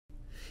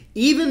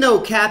Even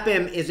though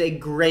CAPM is a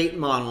great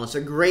model, it's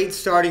a great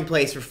starting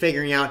place for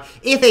figuring out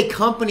if a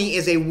company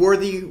is a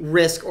worthy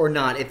risk or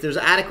not, if there's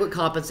adequate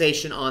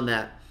compensation on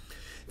that.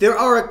 There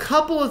are a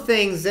couple of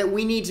things that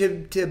we need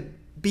to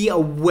be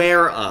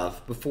aware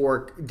of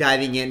before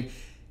diving in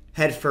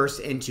headfirst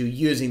into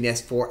using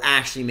this for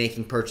actually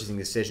making purchasing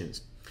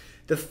decisions.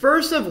 The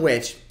first of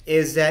which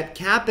is that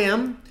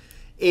CAPM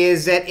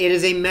is that it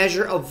is a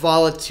measure of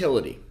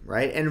volatility,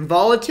 right? And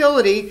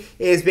volatility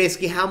is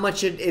basically how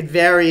much it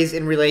varies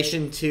in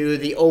relation to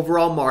the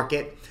overall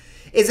market.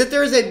 Is that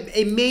there is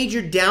a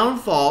major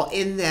downfall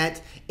in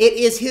that it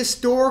is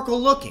historical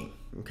looking,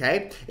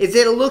 okay? Is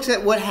that it looks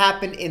at what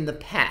happened in the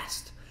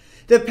past.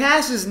 The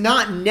past is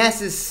not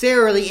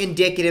necessarily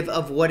indicative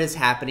of what is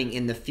happening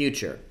in the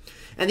future.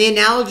 And the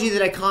analogy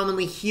that I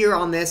commonly hear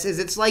on this is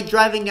it's like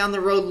driving down the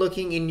road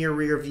looking in your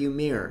rear view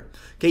mirror.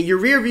 Okay, your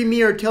rear view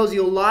mirror tells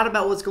you a lot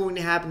about what's going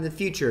to happen in the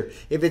future.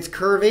 If it's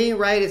curvy,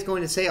 right, it's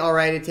going to say, all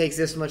right, it takes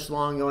this much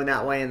long going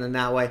that way and then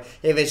that way.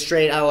 If it's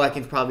straight, oh, I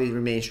can probably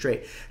remain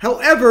straight.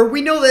 However,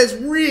 we know that it's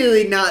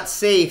really not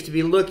safe to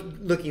be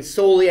looking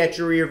solely at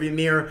your rear view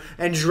mirror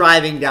and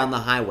driving down the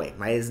highway,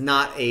 right? It's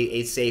not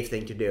a safe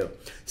thing to do.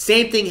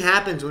 Same thing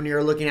happens when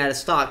you're looking at a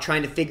stock,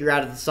 trying to figure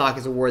out if the stock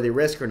is a worthy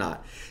risk or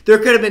not. There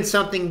could have been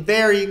something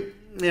very,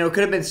 could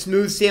have been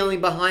smooth sailing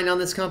behind on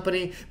this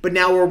company, but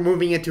now we're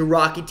moving into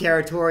rocky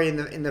territory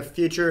in the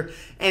future,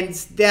 and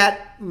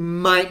that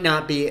might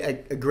not be a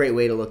great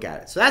way to look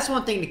at it. So that's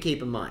one thing to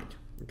keep in mind,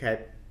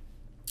 okay?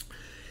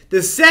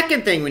 The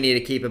second thing we need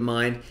to keep in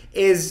mind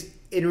is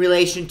in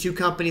relation to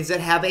companies that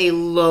have a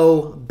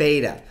low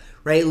beta,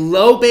 right?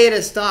 Low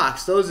beta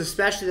stocks, those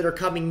especially that are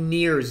coming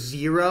near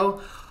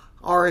zero,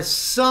 are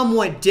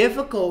somewhat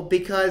difficult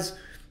because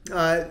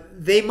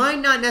they might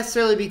not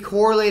necessarily be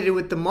correlated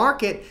with the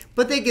market,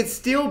 but they could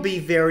still be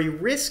very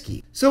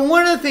risky. So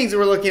one of the things that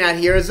we're looking at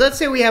here is, let's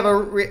say we have a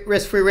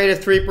risk-free rate of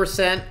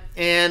 3%,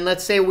 and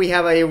let's say we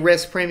have a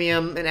risk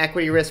premium, an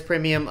equity risk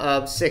premium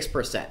of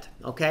 6%,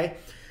 okay?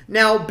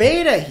 Now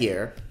beta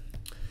here,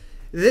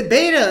 the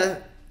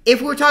beta,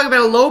 if we're talking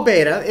about a low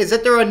beta, is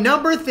that there are a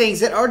number of things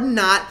that are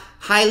not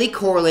highly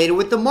correlated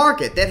with the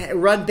market that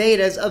run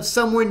betas of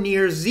somewhere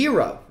near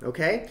zero,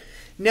 okay?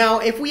 Now,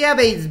 if we have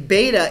a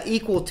beta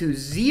equal to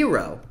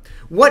 0,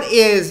 what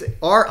is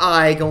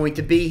RI going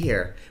to be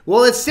here?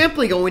 Well, it's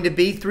simply going to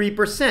be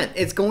 3%.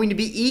 It's going to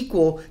be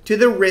equal to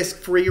the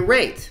risk-free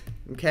rate,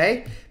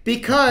 okay?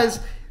 Because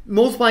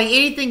multiplying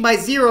anything by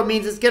 0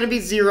 means it's going to be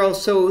 0,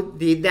 so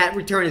that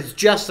return is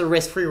just the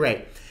risk-free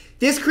rate.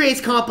 This creates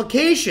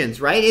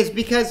complications, right? It's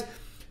because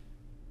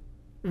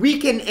we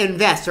can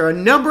invest. There are a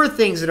number of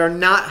things that are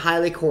not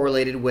highly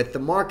correlated with the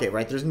market,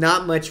 right? There's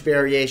not much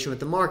variation with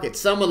the market.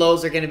 Some of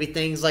those are going to be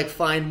things like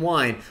fine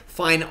wine,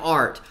 fine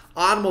art,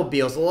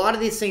 automobiles. A lot of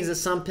these things that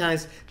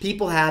sometimes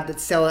people have that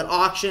sell at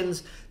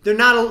auctions, they're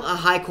not a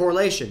high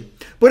correlation.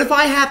 But if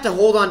I have to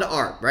hold on to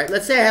art, right?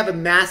 Let's say I have a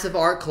massive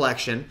art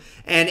collection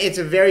and it's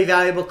a very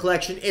valuable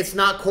collection. It's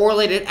not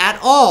correlated at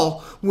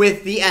all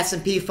with the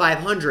S&P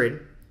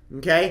 500,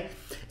 okay?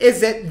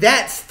 Is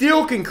that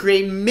still can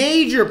create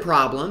major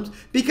problems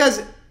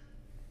because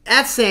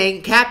that's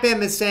saying,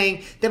 CAPM is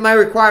saying that my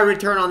required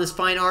return on this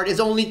fine art is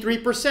only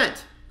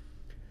 3%.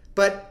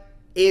 But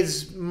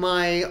is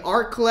my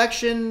art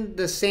collection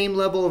the same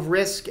level of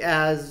risk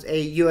as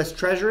a U.S.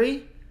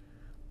 Treasury?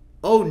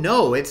 Oh,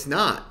 no, it's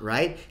not,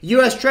 right?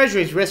 U.S.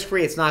 Treasury is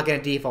risk-free. It's not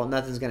going to default.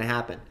 Nothing's going to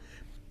happen.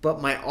 But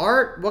my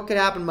art, what could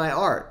happen to my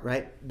art,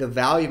 right? The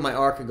value of my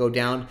art could go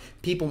down.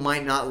 People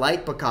might not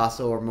like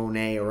Picasso or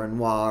Monet or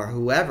Renoir or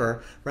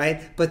whoever,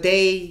 right? But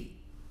they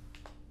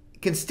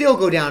can still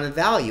go down in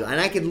value, and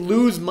I could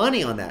lose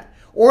money on that.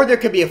 Or there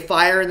could be a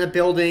fire in the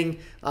building.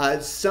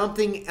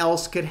 Something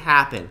else could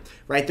happen,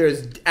 right?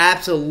 There's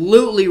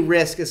absolutely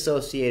risk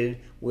associated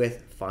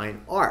with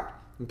fine art,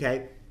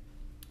 okay?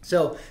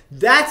 So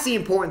that's the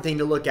important thing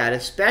to look at,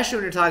 especially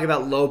when you're talking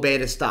about low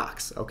beta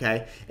stocks,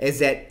 okay? Is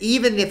that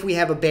even if we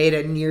have a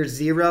beta near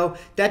 0,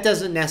 that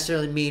doesn't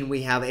necessarily mean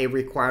we have a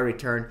required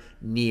return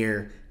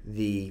near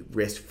the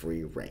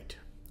risk-free rate,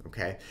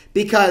 okay?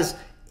 Because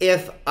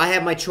if I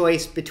have my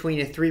choice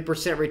between a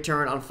 3%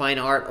 return on fine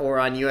art or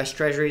on U.S.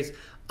 Treasuries,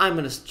 I'm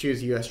going to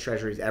choose U.S.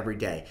 Treasuries every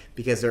day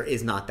because there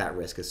is not that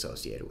risk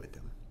associated with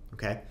them.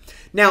 Okay.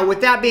 Now,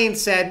 with that being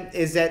said,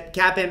 is that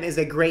CAPM is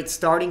a great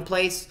starting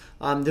place.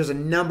 There's a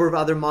number of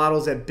other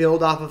models that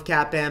build off of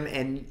CAPM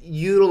and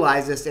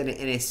utilize this in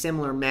a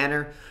similar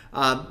manner,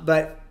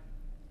 but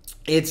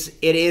it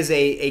is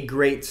a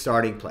great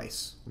starting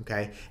place.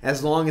 Okay,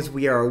 as long as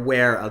we are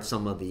aware of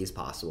some of these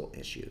possible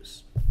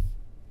issues.